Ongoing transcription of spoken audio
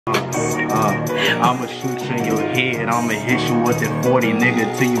I'ma shoot you in your head. I'ma hit you with that 40,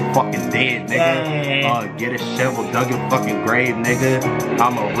 nigga, till you fucking dead, nigga. Get a shovel, dug your fucking grave, nigga.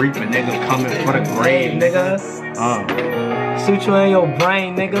 I'm a reaper, nigga, coming for the grave, nigga. Shoot you in your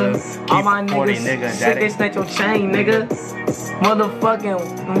brain, nigga. All my niggas shit, they snatch your chain, nigga.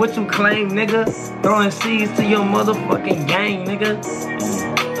 Motherfucking, what you claim, nigga? Throwing seeds to your motherfucking gang, nigga.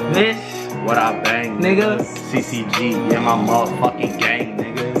 Bitch. What I bang, nigga. CCG, yeah, my motherfucking gang,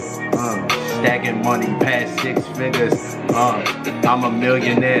 nigga. Stacking money past 6 figures. I'm a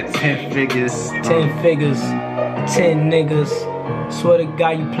millionaire, 10 figures. 10 figures, 10 niggas. Swear to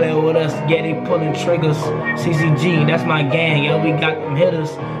God, you play with us, yeah, they pulling triggers. CCG, that's my gang, yo, we got them hitters.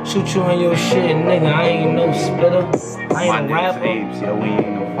 Shoot you in your shit, nigga, I ain't no spitter. I ain't no rapper. Apes, yo, we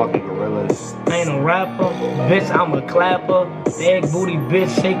ain't no fucking gorillas. I ain't no rapper, bitch, I'm a clapper. Big booty bitch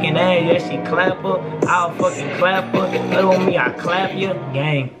shaking ass, yeah, she clapper. I'll fucking clap her. Look on me, I clap ya,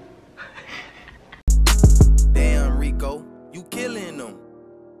 gang. Damn, Rico, you killing them.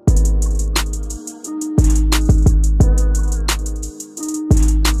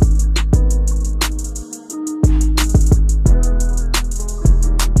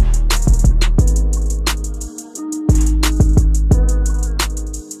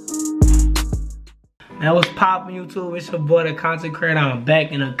 Now what's poppin' YouTube? It's your boy, the content creator. I'm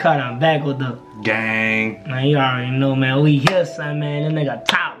back in the cut. I'm back with the gang. Man, you already know, man. We here, son, man. This nigga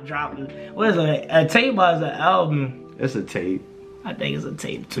top dropping. What is it? A tape or is it an album? It's a tape. I think it's a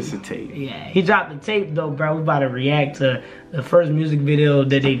tape too. It's a tape. Yeah, he dropped the tape though, bro. We about to react to the first music video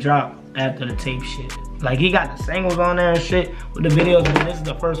that they dropped after the tape shit. Like, he got the singles on there and shit with the videos, and this is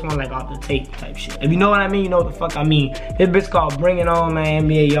the first one, like, off the tape type shit. If you know what I mean, you know what the fuck I mean. This bitch called Bring It On, man.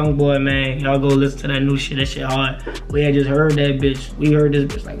 NBA YoungBoy, man. Y'all go listen to that new shit. That shit hard. We had just heard that bitch. We heard this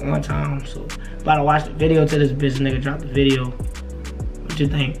bitch, like, one time. So, about to watch the video to this bitch. Nigga dropped the video. What you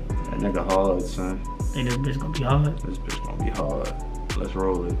think? That nigga hard, son. Think this bitch gonna be hard? This bitch gonna be hard. Let's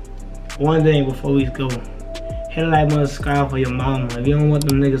roll it. One thing before we go. Hit the like button, subscribe for your mama. If you don't want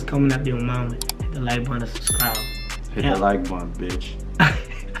them niggas coming after your mama, hit the like button, subscribe. Hit the like button, bitch.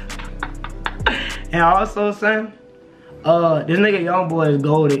 And also, son, this nigga YoungBoy is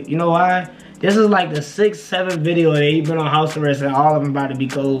golded. You know why? This is like the 6th, 7th video that he been on house arrest, and all of them about to be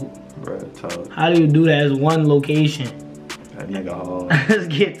cold. Bruh, talk. How do you do that as one location? That nigga hard. Let's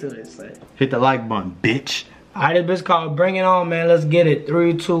get to it, son. Hit the like button, bitch. Alright, this bitch called Bring It On, man. Let's get it.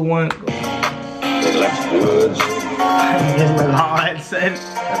 3, 2, 1, go. This look hard, son.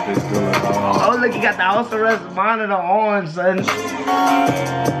 That bitch do look hard. Oh, look, he got the house arrest monitor on, son.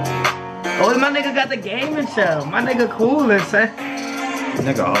 Oh, my nigga got the gaming chair. My nigga coolin', son.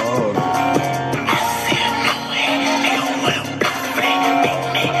 Nigga hard.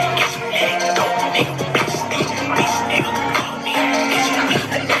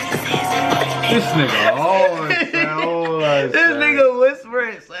 This nigga hard, son. This nigga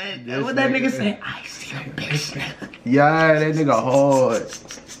whispering, son. What that nigga say? I see a bitch, nigga. Yeah, that nigga hard.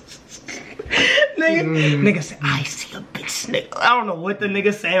 Nigga say, I see a bitch, nigga. I don't know what the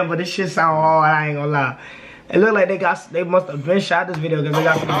nigga saying, but this shit sound hard. I ain't gonna lie. It look like they must have been shot this video because they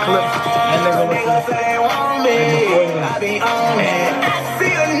got some clips. That nigga was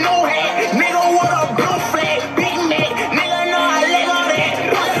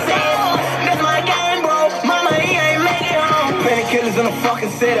killers in the fucking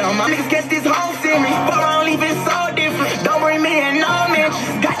city. My niggas get this whole series, but I'm leaving so different. Don't bring me in no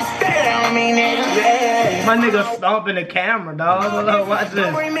mention. Got to stay on me, nigga. Yeah. My nigga stomping the camera, dog. Hold up, watch this.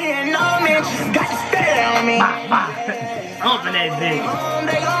 Don't bring me in no mention. Got to stay on me. Stomping that bitch.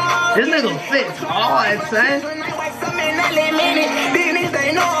 This nigga fits hard, son. These niggas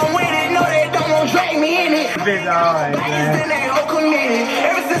they know I'm with it. No, they don't want to drag me in it. Bitch hard, man.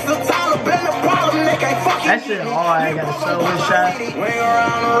 Ever since the time I've been a problem, they can't fucking. That shit hard. I gotta show his shot.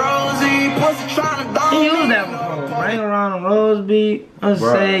 He used that before. Bring around the rose beat. I'm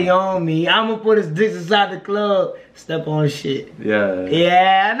say on me. I'ma put his dicks inside the club. Step on shit. Yeah.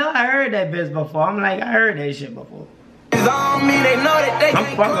 Yeah, I know I heard that bitch before. I'm like, I heard that shit before. I'm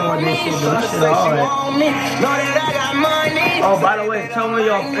fucking with this shit, but this shit hard. Oh, by the way, tell me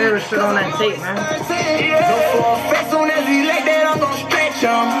your favorite shit on that tape, man. As soon as he like that, I'm gonna stretch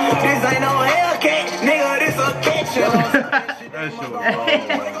him. This ain't no Hellcat, nigga, this a catch him. That shit was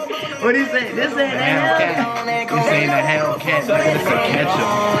hard. What he say? This ain't a Hellcat. This ain't a Hellcat, nigga, this a ketchup.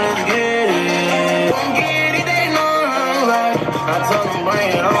 I told him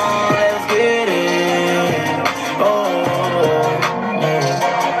bring it on, let's get it.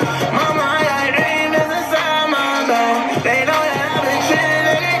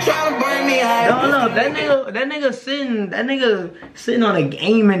 That that nigga sitting on a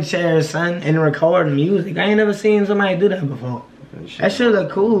gaming chair, son, and recording music. I ain't never seen somebody do that before. That shit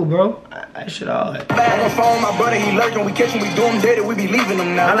look cool, bro. That shit all right. My brother, he lurking, we catch him, we do him dead, we be leaving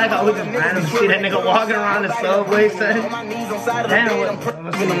him now. I like how we just random see that nigga walking around the subway, son. Damn, what?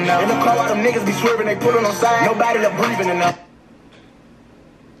 In the car, while them niggas be swerving, they put it on side. Nobody left breathing enough.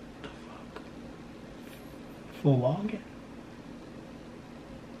 For walking?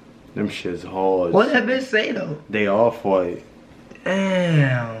 Them shit's hard. What that bitch say though? They all fight.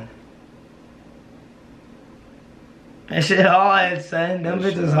 Damn. That shit hard, son. Them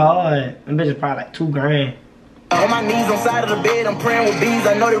bitches hard. Them bitches probably like $2 grand. On my knees on side of the bed, I'm praying with bees.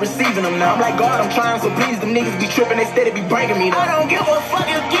 I know they're receiving them now. I'm like, God, I'm trying, so please, them niggas be tripping, they steady be bringing me down. I don't give a fuck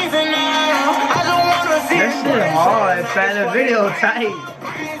if kissing now. I don't wanna see that shit hard, son. The video tight.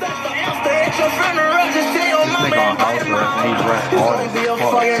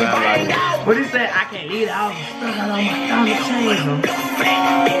 What he say? I can't leave the house. I got all my diamond chains on.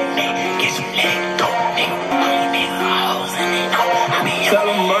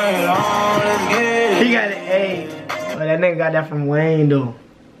 He got it, hey. But that nigga got that from Wayne though.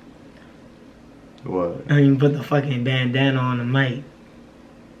 What? I even put the fucking bandana on the mic.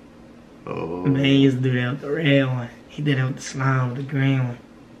 Oh. Man, he used to do that with the red one. He did it with the slime with the green one.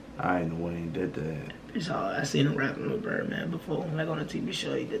 I ain't know when he did that. It's all, I seen him rapping with Birdman before, like on a TV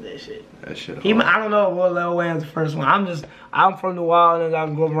show. He did that shit. That shit. I don't know what Lil Wayne's the first one. I'm from New Orleans. I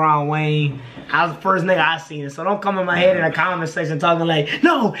grew up around Wayne. I was the first nigga I seen it. So don't come in my head in the comment section talking like,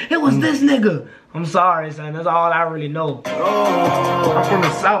 no, it was this nigga. I'm sorry, son. That's all I really know. I'm from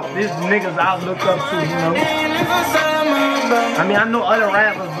the South. These niggas I look up to, you know. I mean, I know other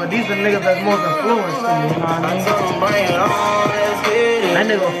rappers, but these are niggas that's most influenced to me, you know what I mean? That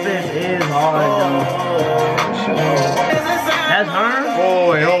nigga Fist is hard, though. That's her?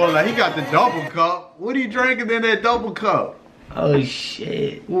 Oh, wait, hold on. He got the double cup. What are you drinking in that double cup? Oh,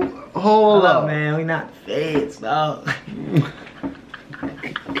 shit. Hold up, man. We not feds, dog.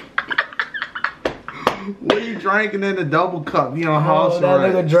 What are you drinking in the double cup? You on house arrest.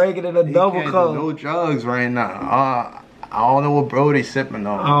 That nigga drinking in a double cup. No drugs right now. I don't know what bro they sipping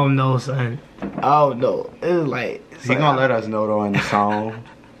on. I don't know, son. I don't know. It's like... He gonna let us know though in the song.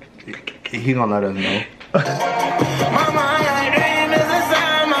 He gonna let us know. Mama, I dream is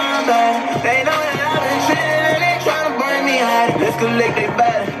inside my bed. They know that I've been chillin' and they tryna burn me hard. Let's collect they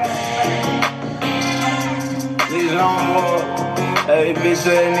body. These long walk. Hey, bitch,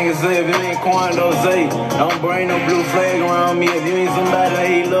 that nigga say if it ain't Quando, say don't bring no blue flag around me. If you ain't somebody that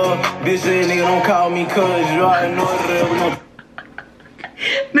he love, bitch, that nigga don't call me cuz. You already know what it is.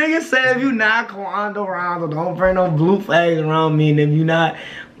 Nigga said if you not Quando Rondo, don't bring no blue flags around me. And if you not,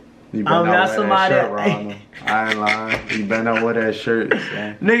 you better not wear that shirt around him. I ain't lying. You better not wear that shirt.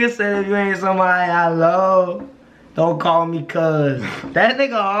 Man. Nigga said if you ain't somebody I love, don't call me cuz. That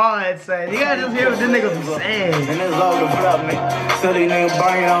nigga hard, son. You gotta just hear what this nigga be saying. And it's all the flop, nigga. So these niggas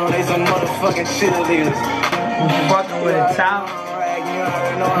bring on, they some motherfucking cheerleaders. You fucking with a top.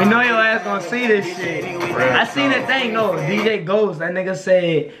 You know your ass gonna see this shit. I seen that thing, no, DJ Ghost, that nigga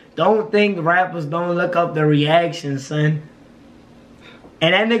said, don't think rappers don't look up the reactions, son.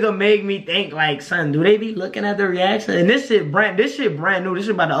 And that nigga made me think like, son, do they be looking at the reaction? And this shit brand new. This shit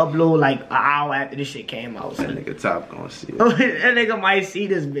about to upload like an hour after this shit came out, son. That nigga Top gonna see it. That nigga might see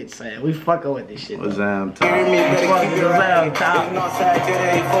this bitch, son. We fucking with this shit. What's that, Top? What's Top? The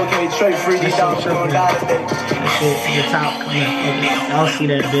Top coming. Y'all see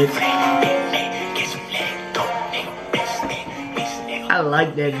that bitch. I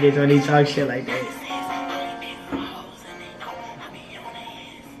like that bitch when he talk shit like that.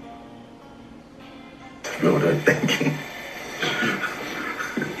 Know what I'm thinking.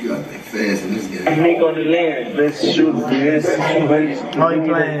 You gotta think fast in this game. Nigga on the land, let's shoot this. Oh, he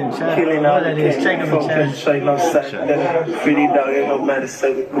playing chess. Killing all that is. Check him chess. It's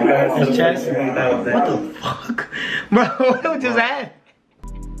chess? What the fuck? Bro, what just happened?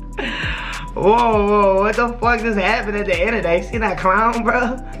 Whoa, what the fuck just happened at the end of that? You see that clown,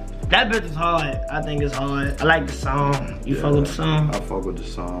 bro? That bitch is hard. I think it's hard. I like the song. You fuck with the song? I fuck with the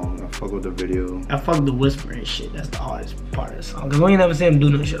song. I fuck with the video. I fuck the whispering shit. That's the hardest part of the song. Cause we ain't never seen him do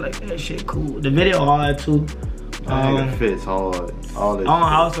no shit like that. Shit cool. The video hard too. That fits hard. All this. On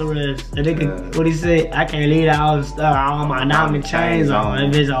house arrest. That nigga, what he said? I can't leave the house stuff. All my diamond chains on.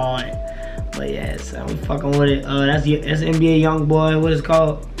 That bitch hard. But yeah, so we fucking with it. That's NBA YoungBoy. What it's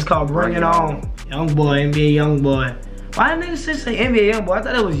called? It's called Bring It On. YoungBoy, NBA YoungBoy. Why did niggas say NBA YoungBoy? I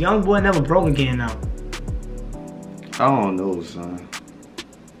thought it was YoungBoy Never Broke Again now. I don't know, son.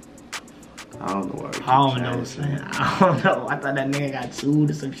 I don't know why. I don't know, son. I don't know. I thought that nigga got sued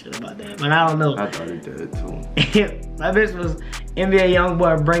or some shit about that, but I don't know. I thought he did too. That bitch was NBA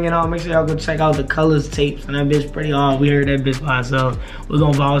YoungBoy Bring It On. Make sure y'all go check out the Colors tapes, and that bitch pretty hard. We heard that bitch by ourselves. We're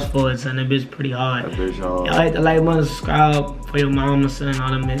gonna vouch for it, son. That bitch pretty hard. That bitch hard. Y'all hit the like button, subscribe for your mama, son.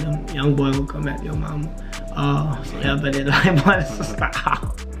 All them YoungBoy will come after your mama. So y'all better hit the like button,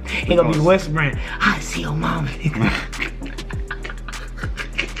 subscribe. He gonna be whispering, I see your mama, nigga.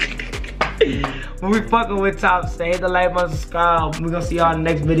 When we fucking with Top, say hit the like button, subscribe. We gonna see y'all in the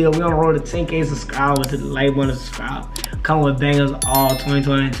next video. We gonna roll the 10K subscribers to the like button, subscribe. Come with bangers all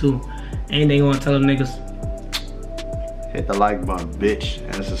 2022. Anything you wanna tell them niggas? Hit the like button, bitch,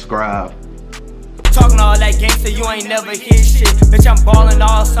 and subscribe. Talking all that gangster, you ain't never hear shit. Bitch, I'm ballin'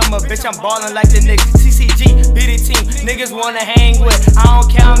 all summer, bitch, I'm ballin' like the niggas. CCG, be the team, niggas wanna hang with. I don't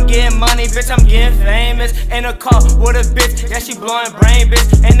care, I'm getting money, bitch, I'm getting famous. In a car with a bitch, yeah, she blowing brain, bitch.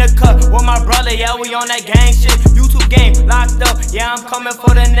 In the cup with my brother, yeah, we on that gang shit. YouTube game locked up, yeah, I'm coming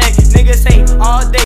for the neck. Niggas hate all day.